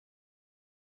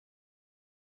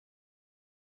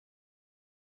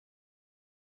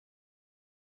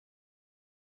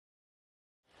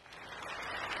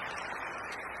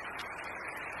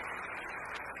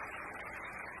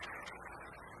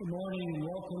Good morning and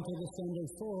welcome to the Sunday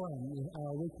Forum,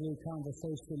 our weekly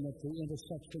conversation at the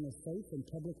intersection of faith and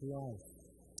public life.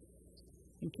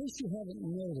 In case you haven't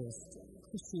noticed,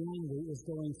 Christianity is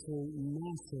going through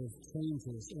massive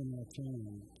changes in our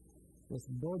time. With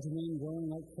burgeoning growing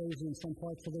like crazy in some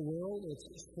parts of the world, it's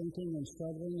shrinking and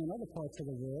struggling in other parts of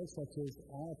the world, such as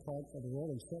our part of the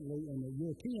world, and certainly in the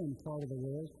European part of the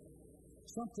world.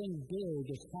 Something big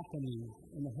is happening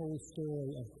in the whole story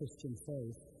of Christian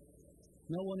faith.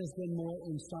 No one has been more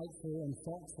insightful and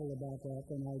thoughtful about that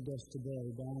than our guest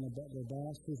today, Butler,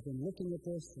 who's been looking at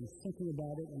this and thinking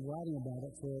about it and writing about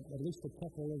it for at least a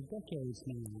couple of decades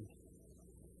now.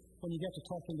 When you get to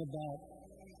talking about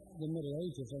the Middle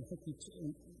Ages, I think you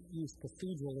used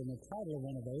Cathedral in the title of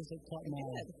one of those. It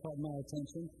caught my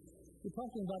attention. You're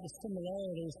talking about the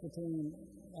similarities between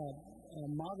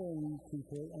modern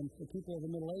people and the people of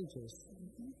the Middle Ages.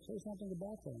 Say something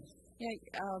about that. Yeah,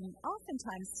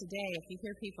 oftentimes today, if you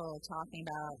hear people talking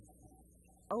about,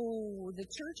 the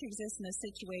church exists in a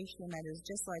situation that is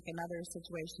just like another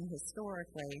situation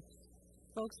historically,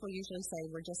 folks will usually say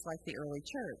we're just like the early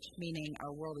church, meaning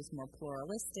our world is more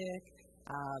pluralistic,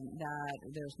 that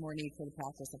there's more need for the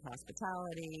practice of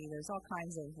hospitality. There's all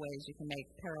kinds of ways you can make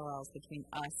parallels between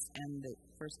us and the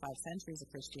first 5 centuries of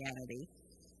Christianity.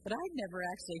 But I'd never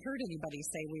actually heard anybody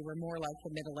say we were more like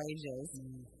the Middle Ages.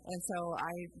 And so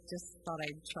I just thought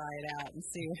I'd try it out and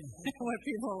see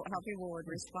how people would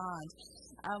respond.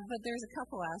 But there's a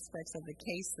couple aspects of the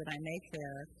case that I make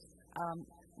there.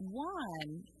 One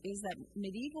is that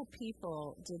medieval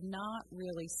people did not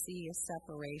really see a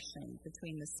separation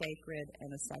between the sacred and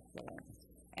the secular.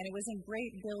 And it was in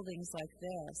great buildings like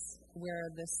this where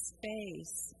the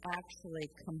space actually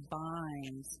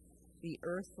combines the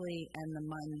earthly and the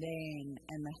mundane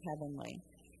and the heavenly.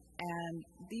 And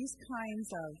these kinds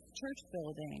of church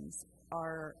buildings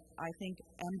are, I think,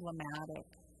 emblematic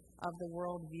of the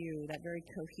worldview, that very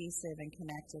cohesive and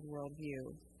connected worldview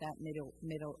that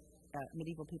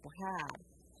medieval people had.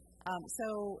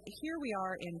 So here we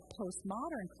are in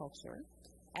postmodern culture,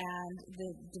 and the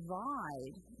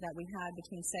divide that we had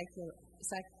between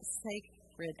sacred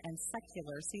and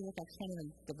secular, see, look, I can't even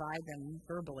divide them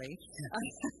verbally,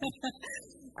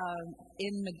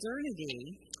 in modernity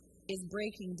is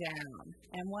breaking down.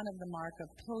 And one of the mark of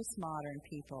postmodern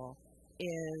people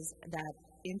is that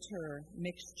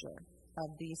intermixture of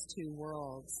these two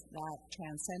worlds, that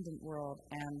transcendent world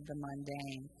and the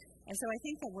mundane. And so I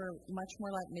think that we're much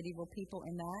more like medieval people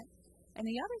in that. And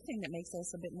the other thing that makes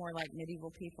us a bit more like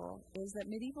medieval people is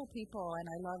that medieval people, and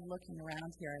I love looking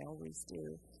around here, I always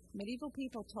do, medieval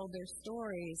people told their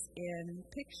stories in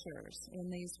pictures, in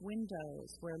these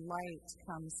windows where light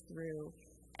comes through,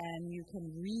 and you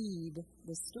can read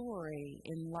the story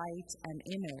in light and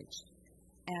image.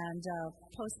 And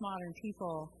postmodern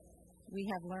people, we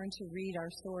have learned to read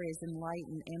our stories in light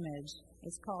and image.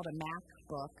 It's called a Mac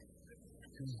book.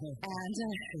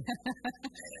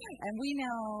 And we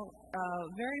now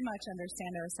very much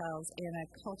understand ourselves in a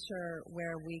culture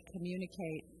where we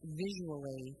communicate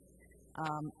visually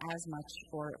as much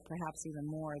or perhaps even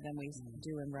more than we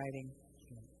do in writing.